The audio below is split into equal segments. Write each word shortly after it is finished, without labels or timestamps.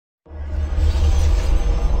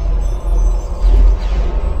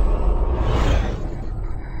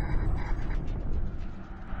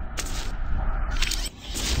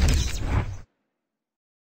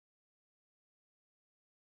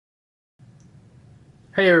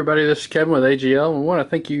Hey everybody, this is Kevin with AGL, and we want to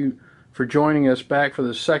thank you for joining us back for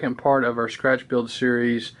the second part of our Scratch Build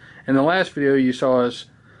series. In the last video you saw us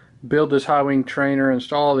build this high wing trainer,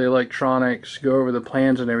 install the electronics, go over the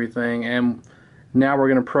plans and everything, and now we're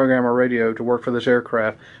going to program our radio to work for this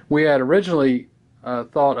aircraft. We had originally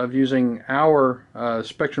thought of using our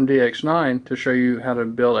Spektrum Dx6 to show you how to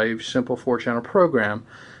build a simple 4-channel program.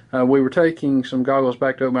 We were taking some goggles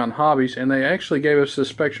back to Mountain Hobbies, and they actually gave us the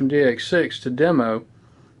Spektrum Dx6 to demo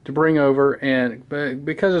to bring over, and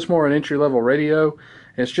because it's more an entry-level radio,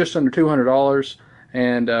 it's just under $200,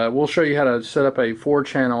 and we'll show you how to set up a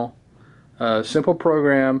 4-channel simple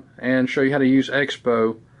program and show you how to use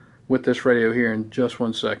Expo with this radio here in just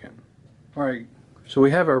 1 second. Alright, so we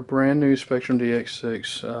have our brand new Spektrum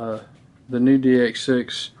Dx6. The new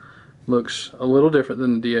Dx6 looks a little different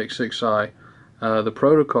than the Dx6i. The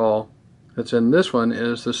protocol that's in this one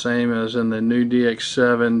is the same as in the new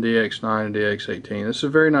DX7, DX9, and DX18. This is a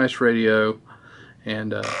very nice radio,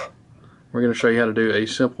 and we're going to show you how to do a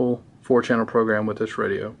simple 4-channel program with this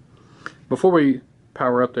radio. Before we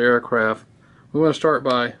power up the aircraft, we want to start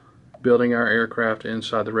by building our aircraft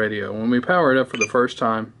inside the radio. When we power it up for the first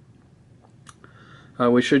time,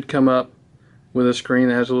 we should come up with a screen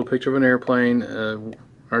that has a little picture of an airplane.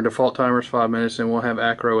 Our default timer is 5 minutes, and we'll have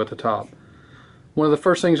acro at the top. One of the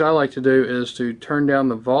first things I like to do is to turn down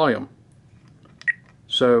the volume,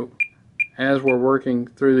 so as we're working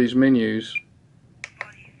through these menus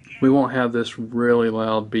we won't have this really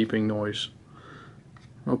loud beeping noise.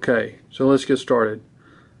 Okay, so let's get started.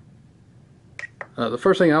 The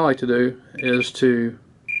first thing I like to do is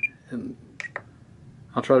and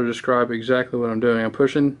I'll try to describe exactly what I'm doing. I'm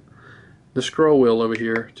pushing the scroll wheel over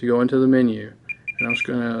here to go into the menu, and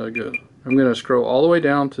I'm going to scroll all the way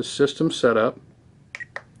down to System Setup.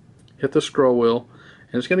 Hit the scroll wheel,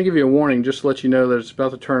 and it's going to give you a warning just to let you know that it's about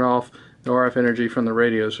to turn off the RF energy from the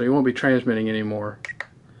radio, so you won't be transmitting anymore.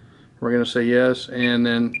 We're going to say yes, and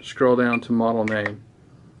then scroll down to model name,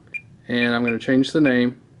 and I'm going to change the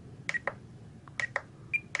name.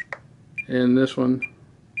 And this one,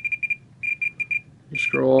 you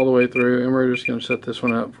scroll all the way through, and we're just going to set this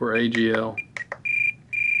one up for AGL.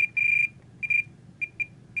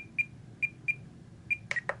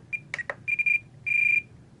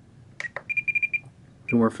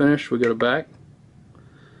 When we're finished, we go to back.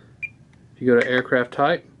 If you go to aircraft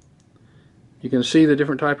type, you can see the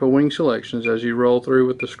different type of wing selections as you roll through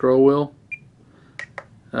with the scroll wheel.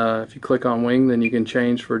 If you click on wing, then you can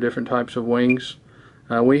change for different types of wings.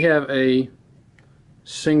 We have a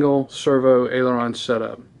single servo aileron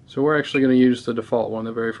setup, so we're actually going to use the default one,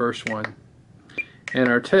 the very first one. And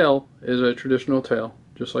our tail is a traditional tail,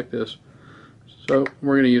 just like this. So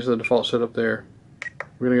we're going to use the default setup there.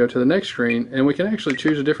 We're going to go to the next screen, and we can actually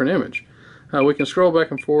choose a different image. We can scroll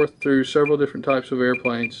back and forth through several different types of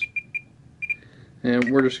airplanes,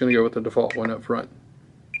 and we're just going to go with the default one up front.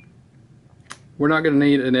 We're not going to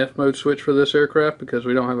need an F mode switch for this aircraft because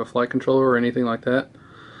we don't have a flight controller or anything like that,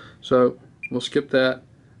 so we'll skip that.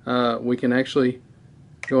 We can actually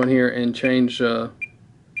go in here and change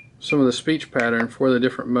some of the speech pattern for the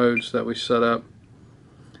different modes that we set up.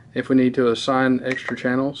 If we need to assign extra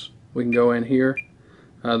channels, we can go in here.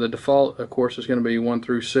 The default, of course, is going to be 1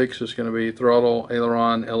 through 6. It's going to be throttle,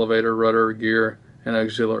 aileron, elevator, rudder, gear, and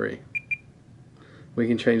auxiliary. We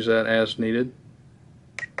can change that as needed.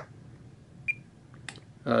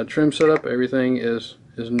 Trim setup, everything is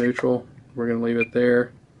neutral. We're going to leave it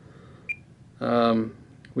there.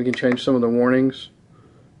 We can change some of the warnings.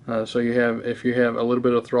 So if you have a little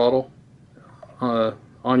bit of throttle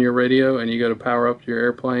on your radio and you go to power up your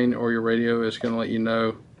airplane or your radio, it's going to let you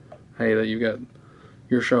know, hey, that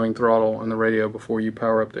you're showing throttle on the radio before you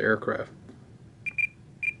power up the aircraft.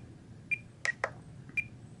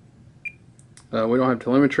 We don't have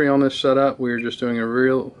telemetry on this setup. We're just doing a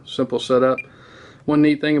real simple setup. One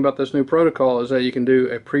neat thing about this new protocol is that you can do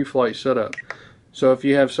a pre-flight setup. So if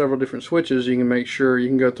you have several different switches, you can make sure you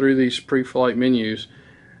can go through these pre-flight menus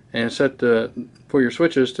and set for your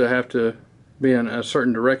switches to have to be in a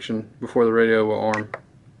certain direction before the radio will arm.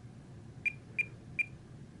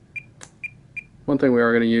 One thing we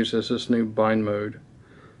are going to use is this new bind mode.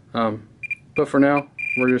 But for now,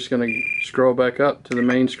 we're just going to scroll back up to the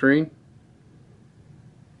main screen,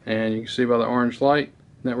 and you can see by the orange light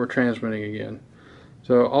that we're transmitting again.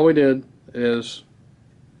 So all we did is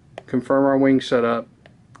confirm our wing setup,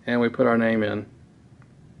 and we put our name in.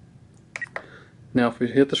 Now if we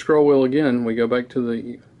hit the scroll wheel again, we go back to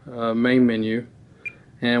the main menu,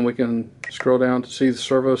 and we can scroll down to see the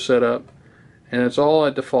servo setup, and it's all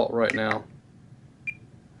at default right now.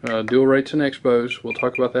 Dual rates and expos, we'll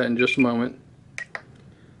talk about that in just a moment.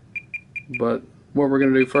 But what we're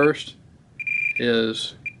going to do first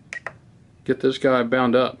is get this guy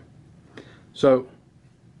bound up. So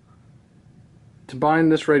to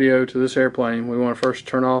bind this radio to this airplane, we want to first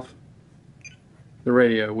turn off the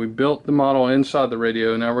radio. We built the model inside the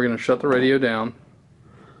radio. Now we're going to shut the radio down,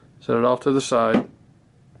 set it off to the side,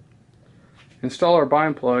 install our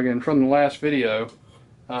bind plug. And from the last video,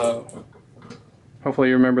 hopefully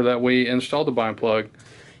you remember that we installed the bind plug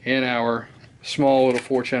in our small little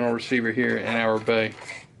 4-channel receiver here in our bay.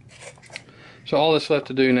 So all that's left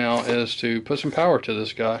to do now is to put some power to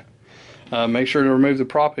this guy. Make sure to remove the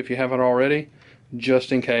prop if you haven't already,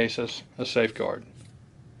 just in case as a safeguard.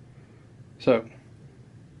 So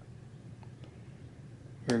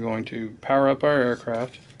we're going to power up our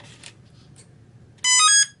aircraft.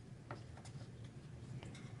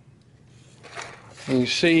 And you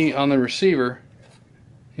see on the receiver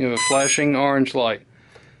you have a flashing orange light.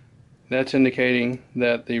 That's indicating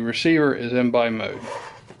that the receiver is in bind mode.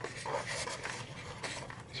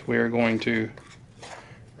 So we are going to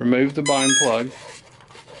remove the bind plug.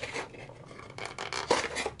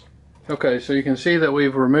 Okay, so you can see that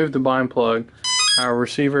we've removed the bind plug. Our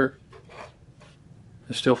receiver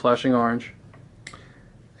is still flashing orange.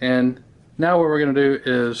 And now what we're going to do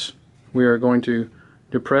is we are going to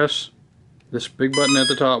depress this big button at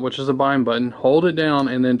the top, which is the bind button, hold it down,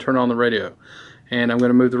 and then turn on the radio. And I'm going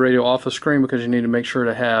to move the radio off the screen because you need to make sure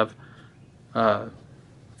to have 4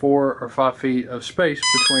 or 5 feet of space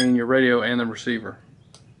between your radio and the receiver.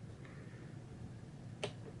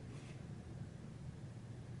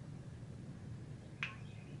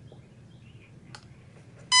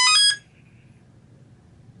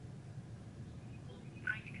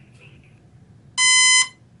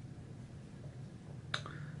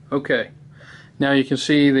 Okay, now you can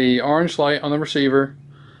see the orange light on the receiver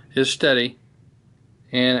is steady,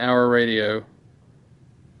 and our radio,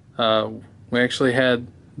 we actually had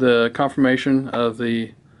the confirmation of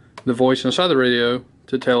the voice inside the radio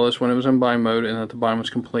to tell us when it was in bind mode and that the bind was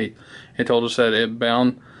complete. It told us that it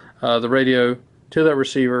bound the radio to that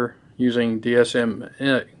receiver using DSMX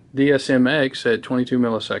at 22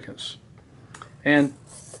 milliseconds. And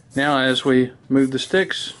now as we move the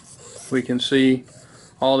sticks, we can see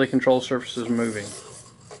all the control surfaces moving.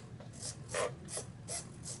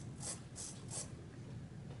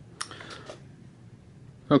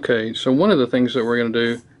 Okay, so one of the things that we're going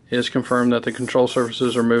to do is confirm that the control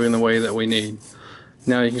surfaces are moving the way that we need.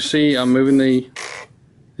 Now you can see I'm moving the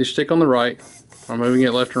stick on the right. I'm moving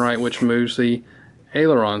it left and right, which moves the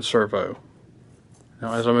aileron servo.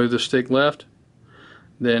 Now as I move the stick left,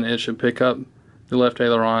 then it should pick up the left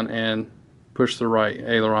aileron and push the right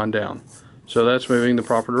aileron down. So that's moving the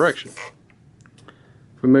proper direction.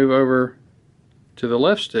 If we move over to the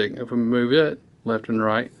left stick, if we move it left and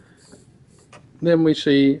right, then we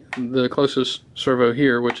see the closest servo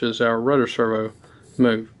here, which is our rudder servo,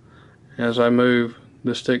 move. As I move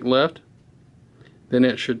the stick left, then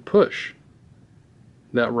it should push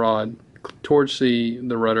that rod towards the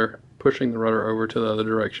rudder, pushing the rudder over to the other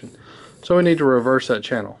direction. So we need to reverse that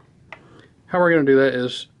channel. How we're going to do that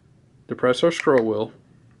is depress our scroll wheel.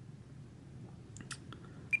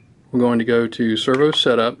 We're going to go to servo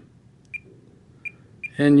setup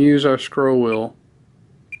and use our scroll wheel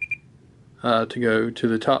to go to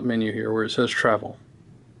the top menu here where it says travel.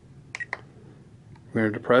 We're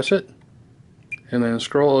going to depress it and then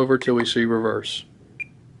scroll over till we see reverse.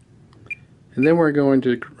 And then we're going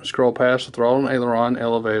to scroll past the throttle and aileron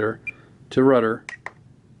elevator to rudder.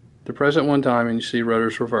 Depress it one time and you see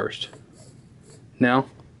rudder's reversed. Now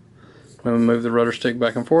when we move the rudder stick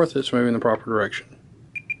back and forth, it's moving in the proper direction.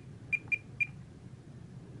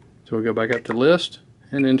 So we'll go back up to list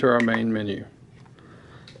and enter our main menu.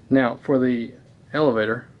 Now for the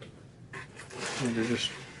elevator, we need to just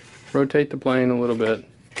rotate the plane a little bit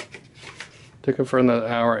to confirm that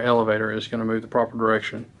our elevator is going to move the proper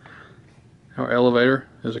direction. Our elevator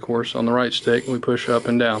is of course on the right stick. We push up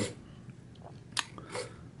and down.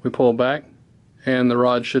 We pull back and the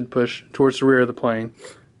rod should push towards the rear of the plane,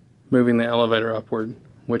 moving the elevator upward,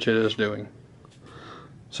 which it is doing.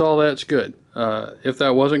 So all that's good. If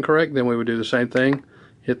that wasn't correct, then we would do the same thing.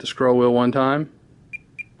 Hit the scroll wheel one time.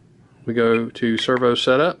 We go to servo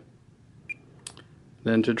setup.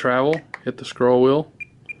 Then to travel, hit the scroll wheel.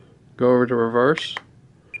 Go over to reverse.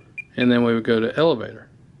 And then we would go to elevator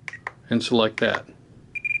and select that.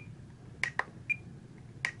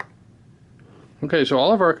 Okay, so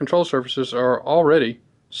all of our control surfaces are already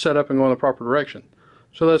set up and going the proper direction.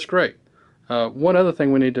 So that's great. One other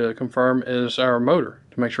thing we need to confirm is our motor,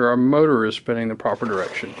 to make sure our motor is spinning the proper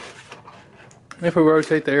direction. If we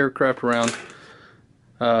rotate the aircraft around,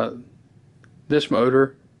 this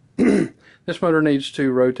motor, this this motor needs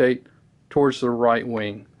to rotate towards the right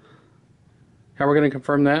wing. How we're going to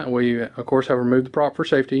confirm that? We of course have removed the prop for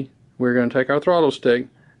safety. We're going to take our throttle stick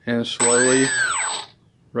and slowly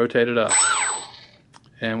rotate it up.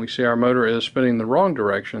 And we see our motor is spinning the wrong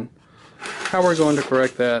direction. How we're going to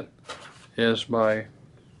correct that is by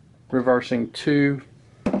reversing 2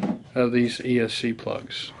 of these ESC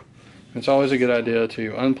plugs. It's always a good idea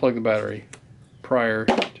to unplug the battery prior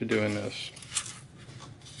to doing this.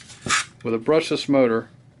 With a brushless motor,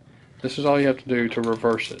 this is all you have to do to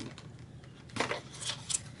reverse it.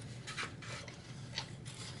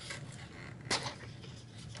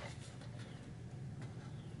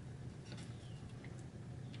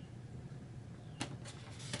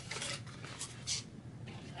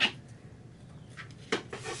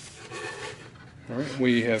 Alright,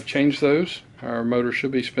 we have changed those. Our motor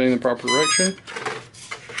should be spinning the proper direction.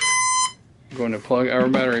 I'm going to plug our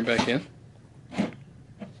battery back in.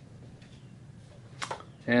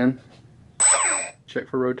 And check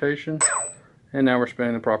for rotation. And now we're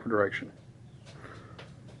spinning the proper direction.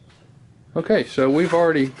 Okay, so we've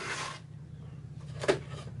already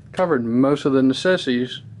covered most of the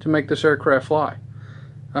necessities to make this aircraft fly.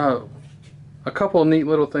 A couple of neat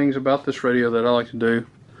little things about this radio that I like to do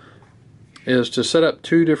is to set up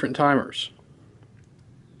 2 different timers.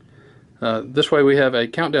 This way we have a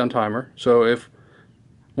countdown timer, so if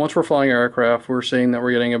once we're flying our aircraft we're seeing that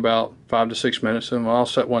we're getting about 5 to 6 minutes, and I'll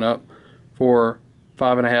set one up for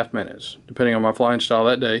 5.5 minutes depending on my flying style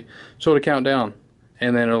that day, so it'll count down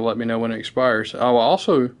and then it'll let me know when it expires. I will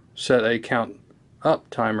also set a count up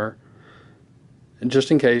timer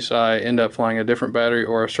just in case I end up flying a different battery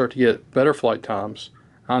or I start to get better flight times.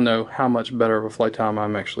 I'll know how much better of a flight time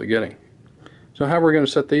I'm actually getting. So how we're going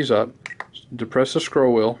to set these up, depress the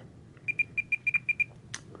scroll wheel,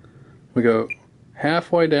 we go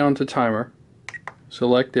halfway down to timer,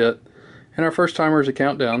 select it, and our first timer is a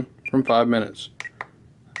countdown from 5 minutes.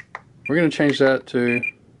 We're going to change that to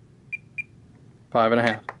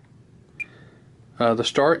 5.5. The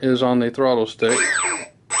start is on the throttle stick.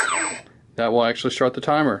 That will actually start the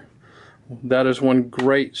timer. That is one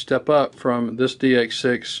great step up from this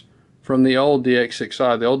DX6 from the old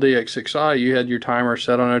DX6i. The old DX6i, you had your timer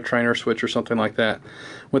set on a trainer switch or something like that.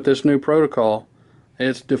 With this new protocol,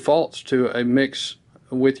 it defaults to a mix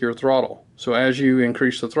with your throttle. So as you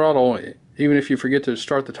increase the throttle, even if you forget to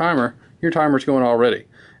start the timer, your timer's going already.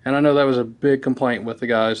 And I know that was a big complaint with the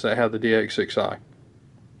guys that had the DX6i.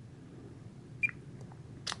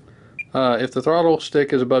 If the throttle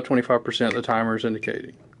stick is above 25%, the timer is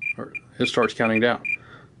indicating, or it starts counting down.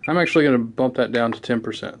 I'm actually going to bump that down to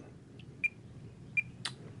 10%.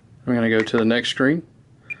 I'm going to go to the next screen,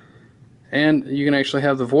 and you can actually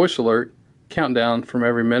have the voice alert count down from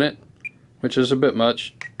every minute, which is a bit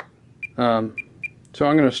much. So I'm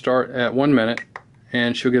going to start at 1 minute,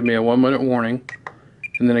 and she'll give me a 1 minute warning,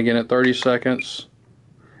 and then again at 30 seconds.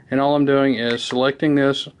 And all I'm doing is selecting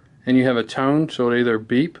this, and you have a tone, so it'll either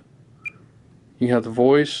beep, you have the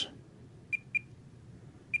voice,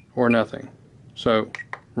 or nothing. So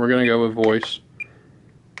we're going to go with voice,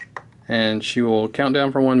 and she will count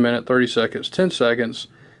down for 1 minute, 30 seconds, 10 seconds,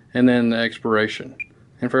 and then the expiration.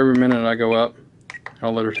 And for every minute I go up,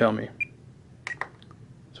 I'll let her tell me.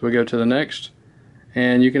 So we go to the next,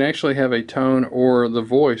 and you can actually have a tone or the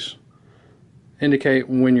voice indicate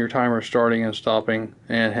when your timer is starting and stopping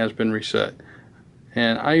and has been reset.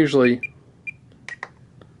 And I usually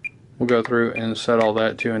will go through and set all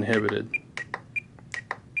that to inhibited.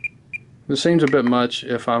 This seems a bit much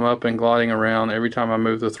if I'm up and gliding around. Every time I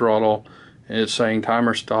move the throttle, it's saying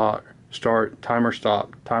timer stop, start, timer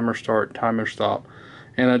stop, timer start, timer stop,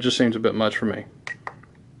 and that just seems a bit much for me.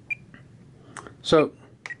 So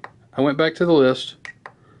I went back to the list.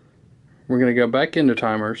 We're going to go back into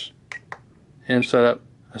timers and set up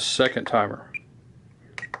a second timer.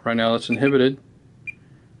 Right now that's inhibited.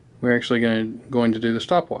 We're actually going to do the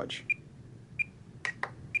stopwatch.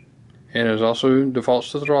 And it also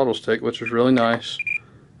defaults to the throttle stick, which is really nice.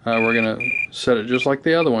 We're going to set it just like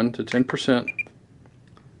the other one to 10%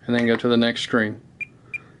 and then go to the next screen.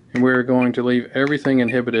 And we're going to leave everything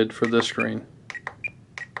inhibited for this screen.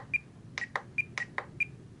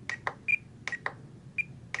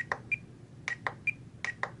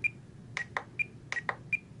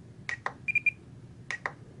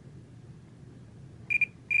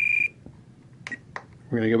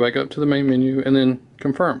 We're going to go back up to the main menu and then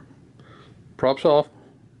confirm. Props off.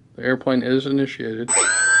 The airplane is initiated.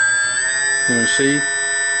 You're going to see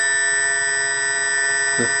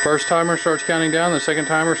the first timer starts counting down, the second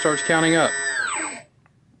timer starts counting up.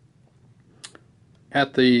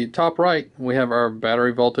 At the top right, we have our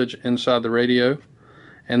battery voltage inside the radio,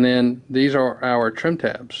 And then these are our trim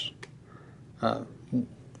tabs.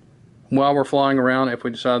 While we're flying around, if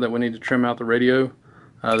we decide that we need to trim out the radio,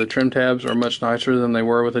 the trim tabs are much nicer than they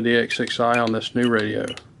were with the DX6i on this new radio.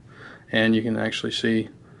 And you can actually see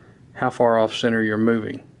how far off center you're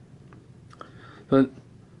moving. But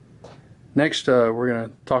next, we're going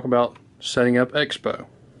to talk about setting up Expo.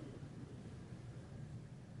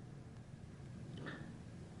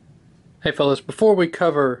 Hey fellas, before we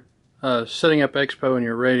cover setting up Expo in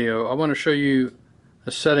your radio, I want to show you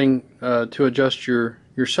a setting to adjust your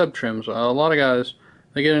sub trims. A lot of guys,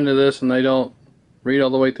 they get into this and they don't read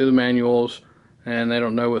all the way through the manuals, and they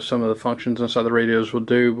don't know what some of the functions inside the radios will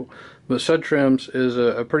do. But sub trims is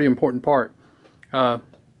a pretty important part. Like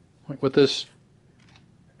with this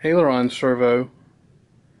aileron servo,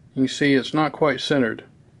 you can see it's not quite centered.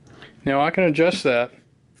 Now I can adjust that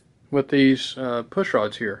with these push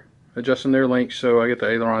rods here, adjusting their length so I get the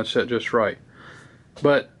aileron set just right.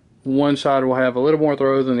 But one side will have a little more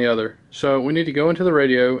throw than the other. So we need to go into the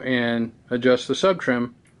radio and adjust the sub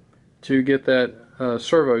trim to get that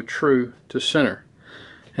servo true to center.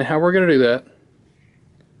 And how we're going to do that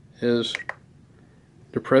is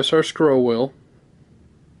depress our scroll wheel.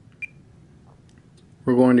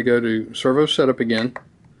 We're going to go to servo setup again,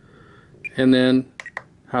 and then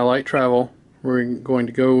highlight travel. We're going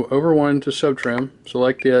to go over one to sub trim,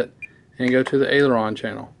 select it, and go to the aileron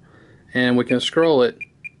channel. And we can scroll it,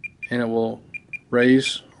 and it will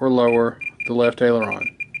raise or lower the left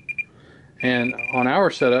aileron. And on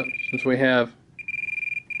our setup, since we have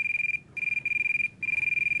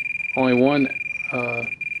only one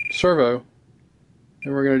servo,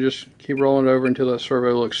 then we're going to just keep rolling it over until that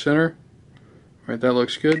servo looks center. Right, that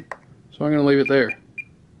looks good. So I'm going to leave it there.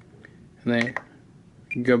 And then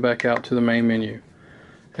go back out to the main menu.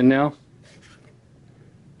 And now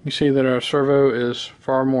you see that our servo is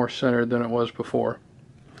far more centered than it was before.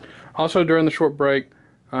 Also, during the short break,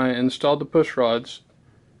 I installed the push rods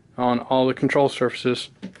on all the control surfaces,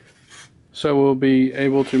 so we'll be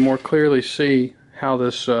able to more clearly see how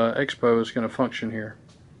this Expo is going to function here.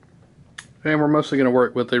 And we're mostly going to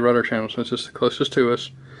work with the rudder channel since it's the closest to us.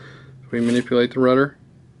 If we manipulate the rudder,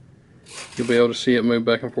 you'll be able to see it move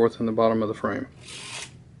back and forth in the bottom of the frame.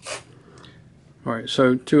 Alright,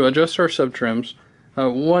 so to adjust our sub trims,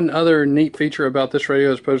 one other neat feature about this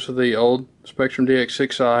radio as opposed to the old Spektrum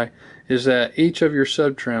Dx6i is that each of your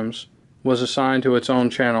sub trims was assigned to its own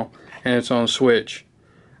channel and its own switch.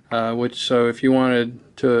 So if you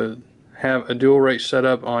wanted to have a dual rate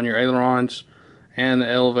setup on your ailerons and the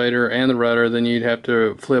elevator and the rudder, then you'd have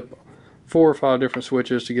to flip 4 or 5 different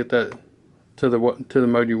switches to get that to the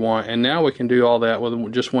mode you want. And now we can do all that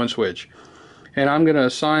with just one switch. And I'm going to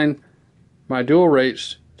assign my dual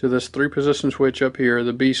rates to this 3-position switch up here,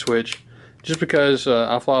 the B switch, just because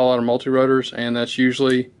I fly a lot of multi-rotors, and that's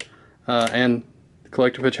usually and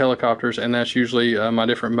collective pitch helicopters, and that's usually my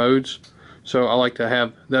different modes. So I like to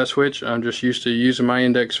have that switch. I'm just used to using my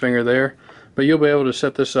index finger there, but you'll be able to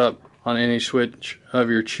set this up on any switch of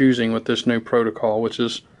your choosing with this new protocol, which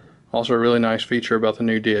is also a really nice feature about the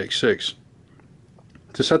new DX6.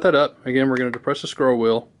 To set that up, again, we're going to depress the scroll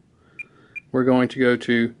wheel. We're going to go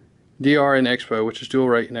to DR in Expo, which is dual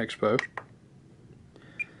rate in Expo.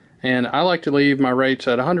 And I like to leave my rates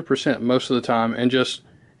at 100% most of the time and just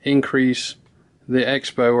increase the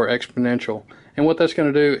Expo or exponential. And what that's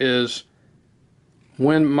going to do is,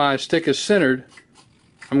 when my stick is centered,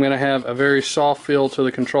 I'm going to have a very soft feel to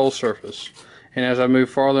the control surface. And as I move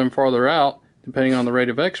farther and farther out, depending on the rate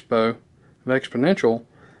of exponential,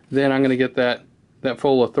 then I'm going to get that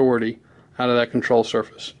full authority out of that control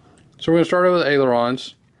surface. So we're going to start over with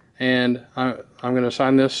ailerons, and I'm going to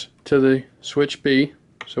assign this to the switch B.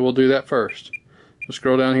 So we'll do that first. We'll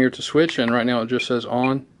scroll down here to switch, and right now it just says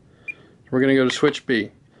on. We're going to go to switch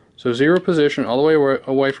B. So 0 position all the way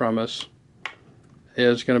away from us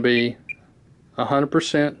is going to be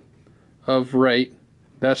 100% of rate.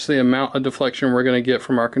 That's the amount of deflection we're going to get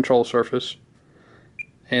from our control surface,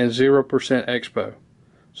 and 0% expo.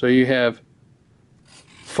 So you have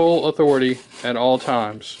full authority at all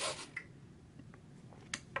times.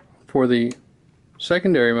 For the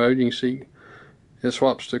secondary mode, you can see it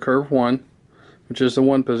swaps to curve 1, which is the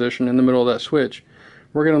 1 position in the middle of that switch.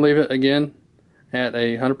 We're going to leave it again at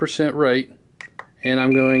a 100% rate, and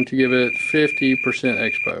I'm going to give it 50%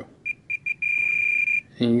 expo.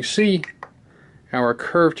 And you see our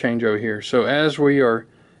curve change over here. So as we are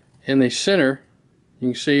in the center, you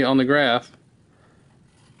can see on the graph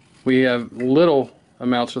we have little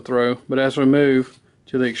amounts of throw, but as we move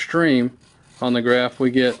to the extreme on the graph,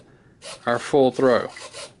 we get our full throw.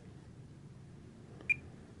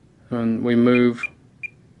 And we move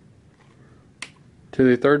To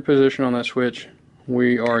the third position on that switch,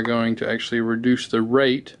 we are going to actually reduce the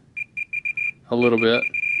rate a little bit.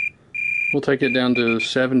 We'll take it down to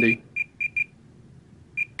 70,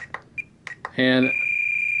 and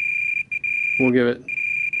we'll give it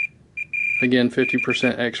again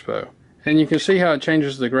 50% expo. And you can see how it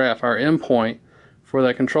changes the graph. Our endpoint for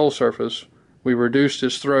that control surface, we reduced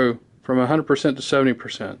its throw from 100% to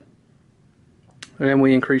 70%, and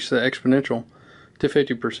we increased the exponential to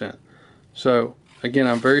 50%. So again,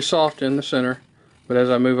 I'm very soft in the center, but as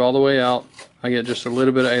I move all the way out, I get just a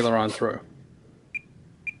little bit of aileron throw.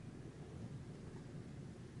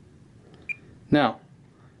 Now,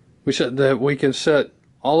 we said that we can set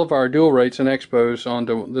all of our dual rates and expos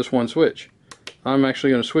onto this one switch. I'm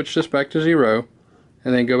actually going to switch this back to 0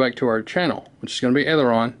 and then go back to our channel, which is going to be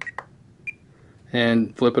aileron,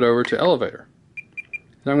 and flip it over to elevator.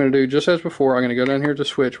 And I'm going to do just as before. I'm going to go down here to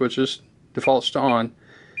switch, which is defaults to on,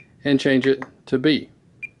 and change it to B.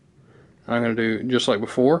 I'm going to do just like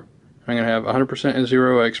before. I'm going to have 100% and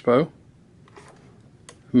 0 expo.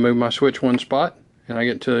 Move my switch one spot, and I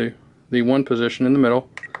get to the one position in the middle.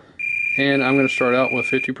 And I'm going to start out with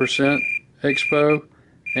 50% expo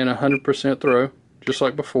and 100% throw, just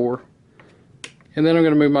like before. And then I'm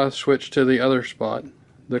going to move my switch to the other spot,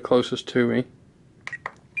 the closest to me.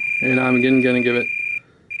 And I'm again going to give it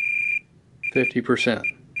 50%.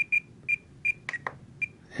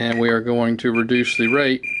 And we are going to reduce the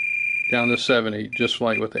rate down to 70, just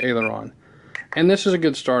like with the aileron. And this is a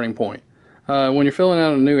good starting point. When you're filling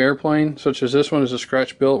out a new airplane, such as this one is a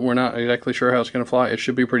scratch built, we're not exactly sure how it's going to fly. It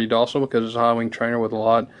should be pretty docile because it's a high wing trainer with a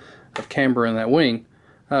lot of camber in that wing.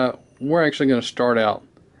 We're actually going to start out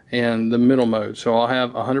in the middle mode. So I'll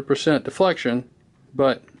have 100% deflection,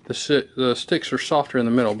 but the sticks are softer in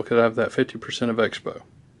the middle because I have that 50% of expo.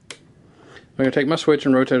 I'm going to take my switch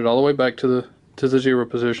and rotate it all the way back to the 0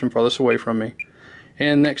 position, farthest away from me.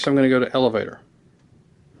 And next I'm going to go to elevator.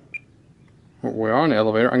 We're on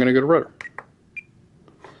elevator. I'm going to go to rudder.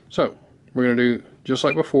 So we're going to do just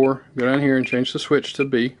like before. Go down here and change the switch to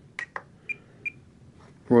B.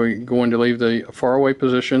 We're going to leave the far away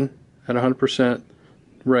position at 100%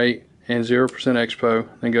 rate and 0% expo,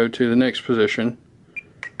 then go to the next position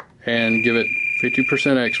and give it 50%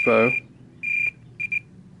 expo.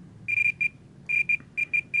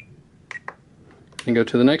 And go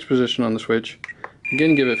to the next position on the switch.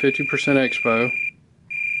 Again, give it 50% expo.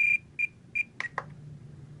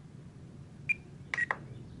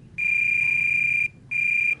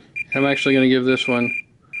 I'm actually going to give this one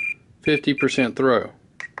 50% throw,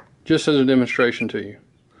 just as a demonstration to you.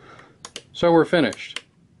 So we're finished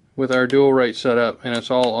with our dual rate setup, and it's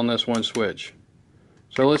all on this one switch.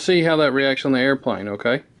 So let's see how that reacts on the airplane,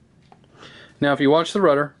 okay? Now if you watch the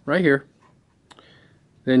rudder right here,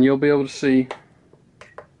 then you'll be able to see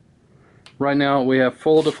right now we have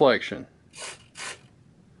full deflection.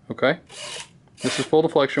 Okay? This is full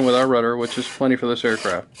deflection with our rudder, which is plenty for this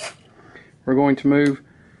aircraft. We're going to move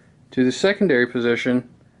to the secondary position,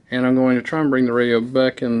 and I'm going to try and bring the radio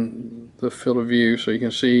back in the field of view so you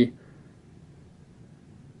can see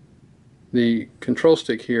the control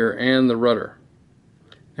stick here and the rudder.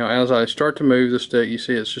 Now as I start to move the stick, you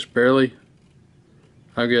see it's just barely,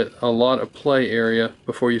 I get a lot of play area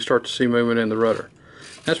before you start to see movement in the rudder.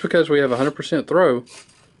 That's because we have 100% throw,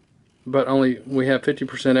 but we have 50%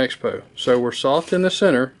 expo. So we're soft in the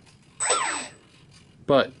center,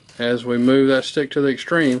 but as we move that stick to the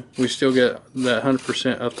extreme, we still get that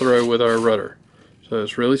 100% of throw with our rudder. So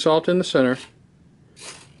it's really soft in the center,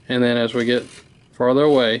 and then as we get farther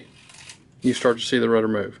away, you start to see the rudder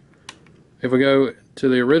move. If we go to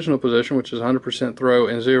the original position, which is 100% throw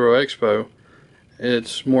and 0 expo,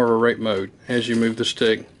 it's more of a rate mode. As you move the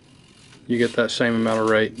stick, you get that same amount of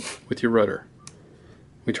rate with your rudder.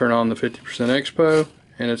 We turn on the 50% expo,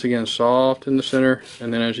 and it's again soft in the center,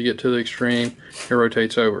 and then as you get to the extreme, it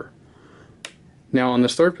rotates over. Now on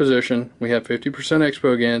this third position, we have 50%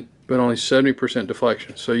 expo again, but only 70%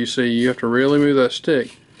 deflection. So you see, you have to really move that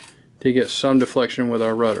stick to get some deflection with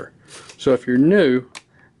our rudder. So if you're new,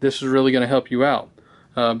 this is really going to help you out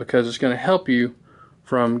because it's going to help you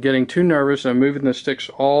from getting too nervous and moving the sticks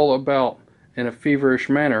all about in a feverish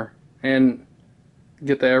manner and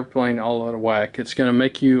get the airplane all out of whack. It's going to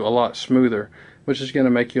make you a lot smoother, which is going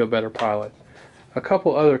to make you a better pilot. A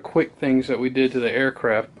couple other quick things that we did to the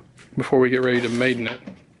aircraft before we get ready to maiden it.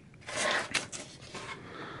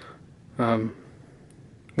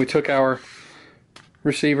 We took our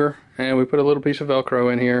receiver and we put a little piece of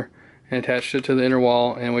Velcro in here and attached it to the inner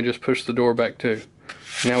wall, and we just pushed the door back too.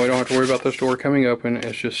 Now we don't have to worry about this door coming open.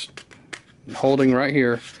 It's just holding right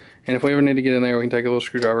here, And if we ever need to get in there, we can take a little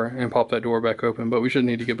screwdriver and pop that door back open, but we shouldn't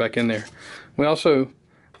need to get back in there. We also,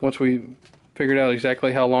 once we figured out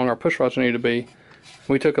exactly how long our push rods needed to be,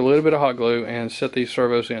 we took a little bit of hot glue and set these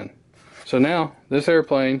servos in. So now this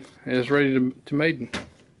airplane is ready to maiden.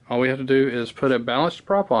 All we have to do is put a balanced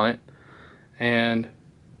prop on it, and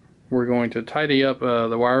we're going to tidy up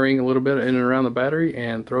the wiring a little bit in and around the battery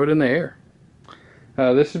and throw it in the air.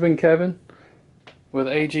 This has been Kevin with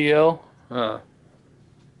AGL,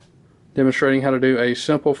 demonstrating how to do a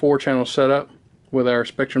simple 4-channel setup with our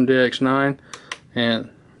Spektrum Dx9 and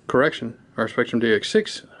our Spektrum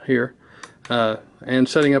Dx6 here, and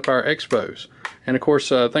setting up our expos. And of course,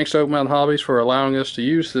 thanks to Mountain Hobbies for allowing us to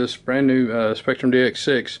use this brand new Spektrum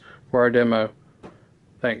Dx6 for our demo.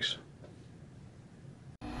 Thanks.